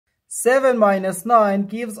7 minus 9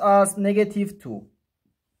 gives us negative 2.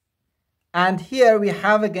 And here we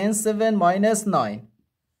have again 7 minus 9,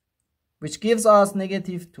 which gives us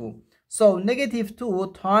negative 2. So negative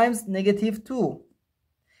 2 times negative 2.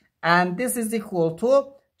 And this is equal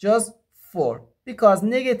to just 4. Because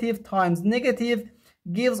negative times negative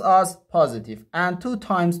gives us positive. And 2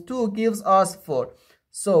 times 2 gives us 4.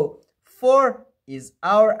 So 4 is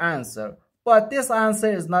our answer. But this answer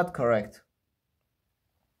is not correct.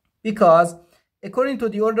 Because according to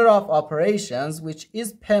the order of operations, which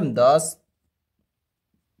is PEMDAS,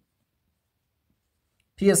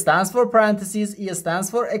 P stands for parentheses, E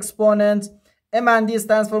stands for exponent, M and D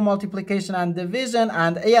stands for multiplication and division,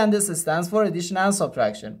 and A and S stands for addition and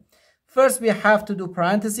subtraction. First we have to do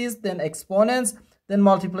parentheses, then exponents, then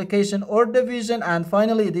multiplication or division, and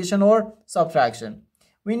finally addition or subtraction.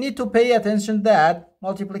 We need to pay attention that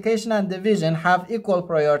multiplication and division have equal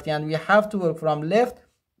priority and we have to work from left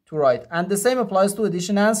to right, and the same applies to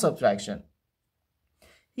addition and subtraction.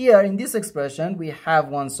 Here in this expression we have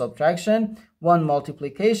one subtraction, one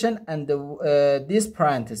multiplication, and this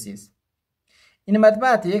parentheses. In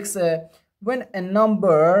mathematics, when a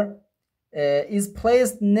number is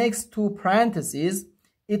placed next to parentheses,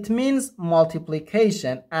 it means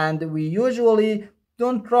multiplication, and we usually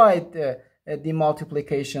don't write the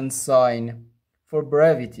multiplication sign for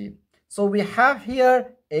brevity. So we have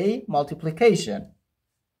here a multiplication.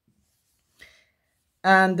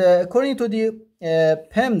 And according to the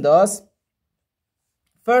PEMDAS,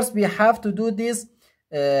 first we have to do this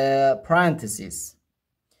parentheses,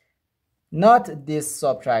 not this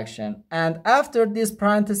subtraction. And after this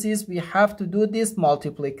parentheses, we have to do this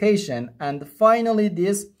multiplication and finally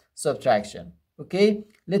this subtraction. Okay,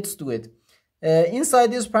 let's do it.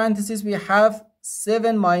 Inside this parentheses, we have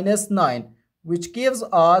 7 minus 9, which gives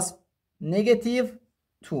us negative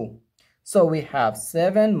 2. So we have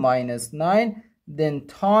 7 minus 9, then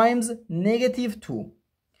times negative 2.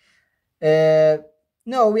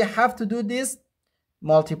 No, we have to do this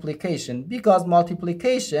multiplication because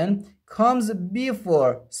multiplication comes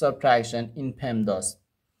before subtraction in PEMDAS.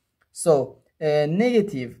 So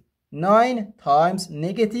negative 9 times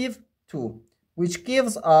negative 2, which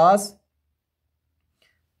gives us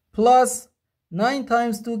plus 9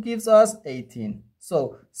 times 2 gives us 18.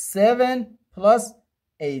 So 7 plus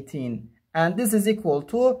 18, and this is equal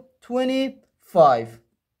to 25.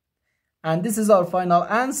 And this is our final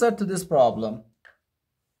answer to this problem.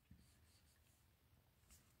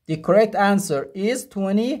 The correct answer is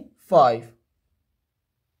 25.